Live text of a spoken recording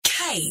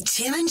Hey,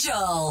 Tim and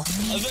Joel.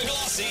 The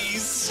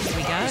Glossies. Here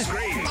we go. On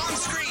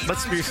screen.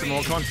 Let's spew some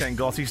more content,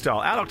 Glossy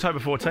style. Out October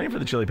 14 for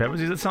the Chili Peppers.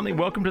 Is it something?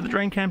 Welcome to the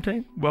Dream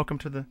Canteen. Welcome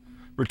to the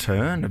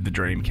return of the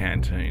Dream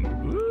Canteen.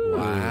 Ooh.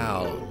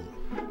 Wow.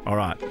 All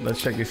right,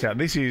 let's check this out.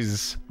 This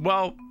is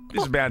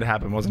bound to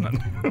happen, wasn't it?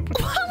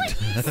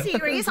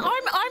 Serious?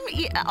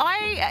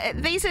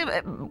 These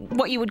are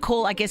what you would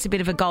call, I guess, a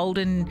bit of a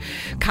golden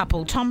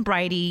couple. Tom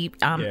Brady,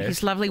 Yes.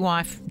 his lovely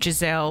wife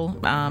Giselle,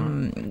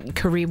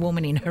 career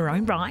woman in her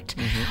own right.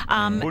 There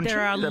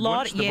are a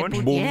lot,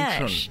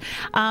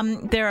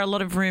 there are a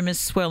lot of rumours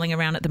swirling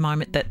around at the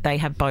moment that they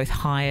have both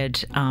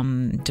hired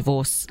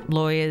divorce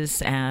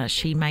lawyers.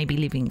 She may be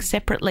living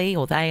separately,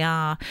 or they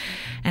are,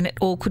 and it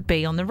all could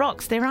be on the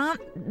rocks. There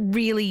aren't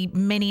really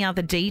many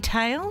other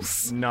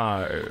details.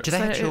 No. Do they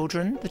have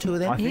children, the two of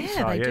them? I think Yeah,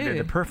 so. they do. They're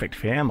the perfect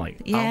family.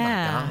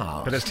 Yeah. Oh, my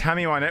God. But as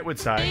Tammy Wynette would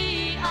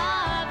say,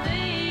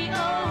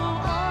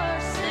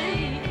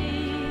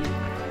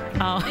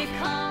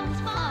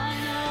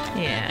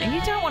 Yeah, you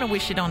don't want to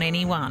wish it on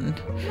anyone.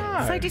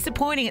 No. So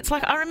disappointing. It's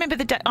like I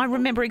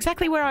remember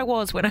exactly where I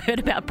was when I heard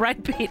about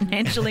Brad Pitt and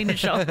Angelina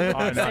Jolie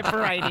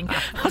separating.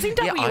 I was in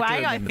WA, I do I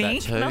remember that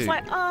think, too. and I was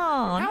like, oh,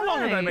 how long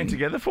have they been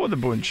together for, the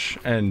Bunch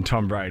and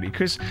Tom Brady?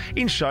 Because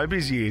in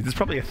showbiz years, there's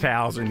probably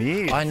 1,000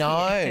 years. I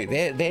know.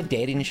 They're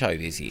dead in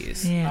showbiz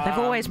years. Yeah, they've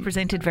always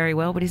presented very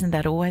well, but isn't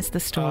that always the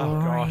story? Oh,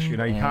 gosh, you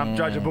can't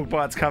judge a book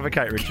by its cover,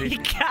 Kate Ritchie. You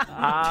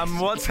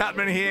can't. What's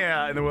happening here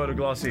in the world of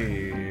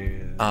Glossy?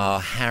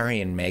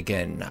 Harry and Meghan,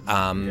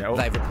 well,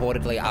 they've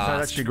reportedly So asked...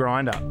 that's your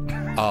grinder.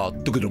 Oh,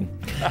 duggadum.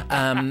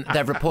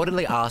 They've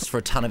reportedly asked for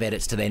a ton of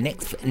edits to their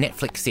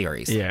Netflix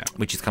series,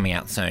 which is coming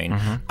out soon.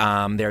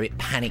 They're a bit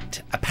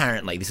panicked.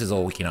 Apparently, this is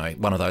all,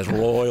 one of those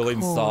royal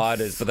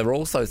insiders, but they're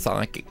also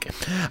psychic.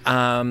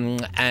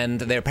 And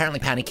they're apparently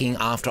panicking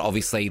after,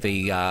 obviously,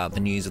 the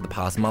news of the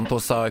past month or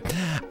so.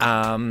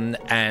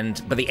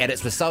 But the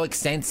edits were so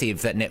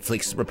extensive that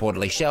Netflix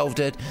reportedly shelved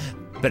it.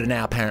 But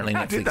now apparently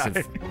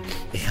Netflix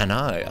I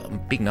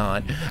know, big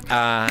night.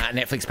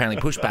 Netflix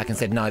apparently pushed back and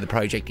said, no, the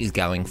project is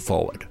going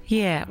forward.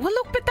 Yeah. Well,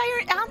 look, but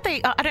aren't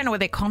they? I don't know what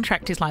their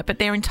contract is like, but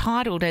they're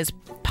entitled as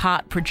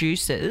part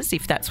producers,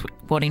 if that's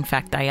what in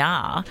fact they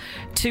are,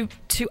 to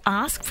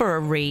ask for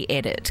a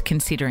re-edit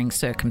considering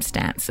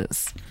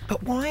circumstances.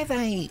 But why are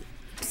they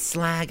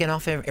slagging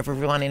off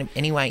everyone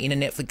anyway in a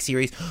Netflix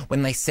series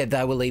when they said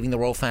they were leaving the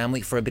royal family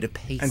for a bit of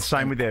peace? And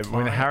same with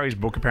when Harry's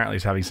book apparently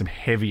is having some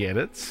heavy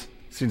edits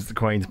since the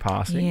Queen's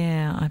passing.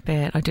 Yeah, I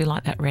bet. I do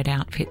like that red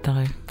outfit,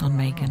 though, on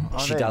Meghan.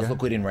 She does look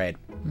good in red.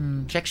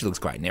 She actually looks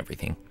great in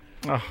everything.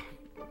 Oh,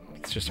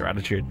 it's just her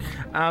attitude.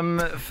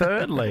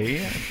 Thirdly,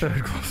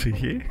 third Glossy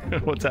here.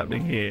 What's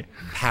happening here?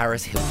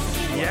 Paris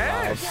Hilton.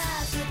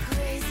 Yes.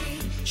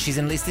 She's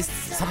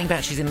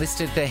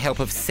enlisted the help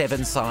of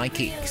 7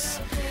 psychics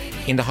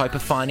in the hope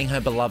of finding her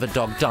beloved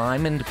dog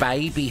Diamond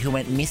Baby, who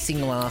went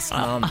missing last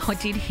month. I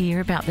did hear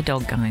about the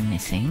dog going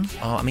missing.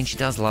 Oh, I mean, she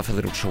does love her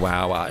little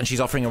chihuahua, and she's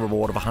offering a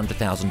reward of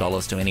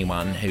 $100,000 to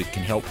anyone who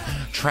can help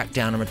track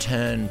down and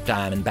return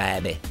Diamond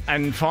Baby.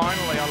 And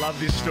finally, I love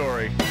this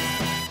story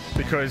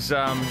because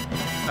a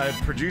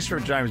producer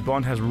of James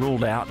Bond has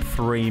ruled out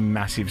 3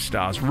 massive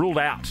stars. Ruled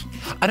out.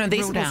 I know,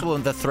 these are also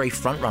the 3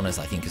 frontrunners,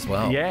 I think, as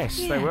well. Yes,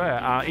 they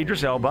were.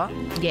 Idris Elba.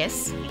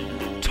 Yes.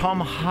 Tom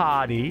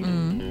Hardy,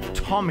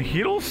 Tom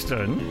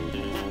Hiddleston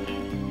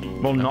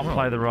will not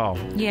play the role.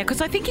 Yeah, because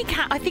I think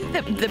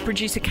that the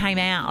producer came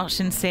out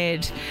and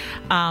said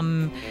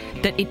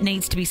that it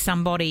needs to be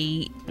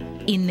somebody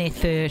in their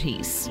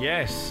 30s.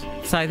 Yes.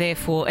 So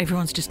therefore,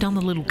 everyone's just done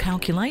the little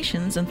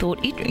calculations and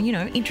thought,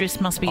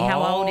 Idris must be,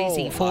 how old is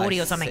he,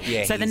 40 or something?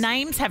 Yeah, so the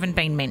names haven't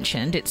been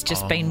mentioned. It's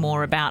just been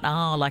more about,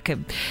 like a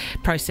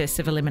process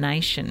of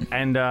elimination.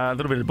 And a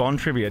little bit of Bond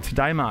trivia.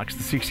 Today marks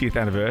the 60th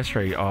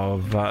anniversary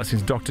of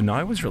since Dr.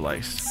 No was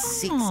released.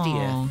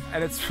 60th.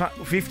 And it's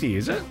 50,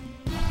 is it?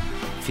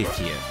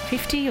 50th.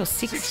 50 or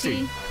 60?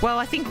 60. Well,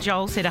 I think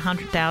Joel said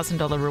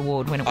 $100,000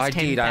 reward when it was $10,000.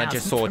 I did. I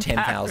just saw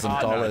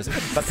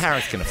 $10,000. But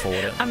Paris can afford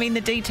it. I mean,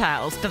 the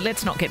details, but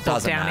let's not get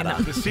bogged Doesn't down in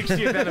matter. them. The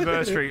 60th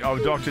anniversary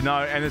of Dr. No,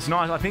 and it's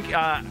nice. I think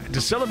to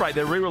celebrate,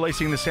 they're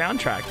re-releasing the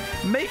soundtrack.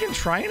 Meghan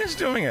Trainor's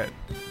doing it.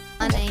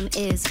 My name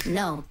is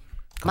No.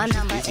 My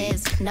number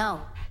is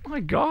No. Oh my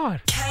God.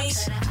 Kate,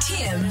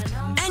 Tim,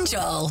 and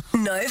Joel.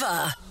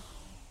 Nova.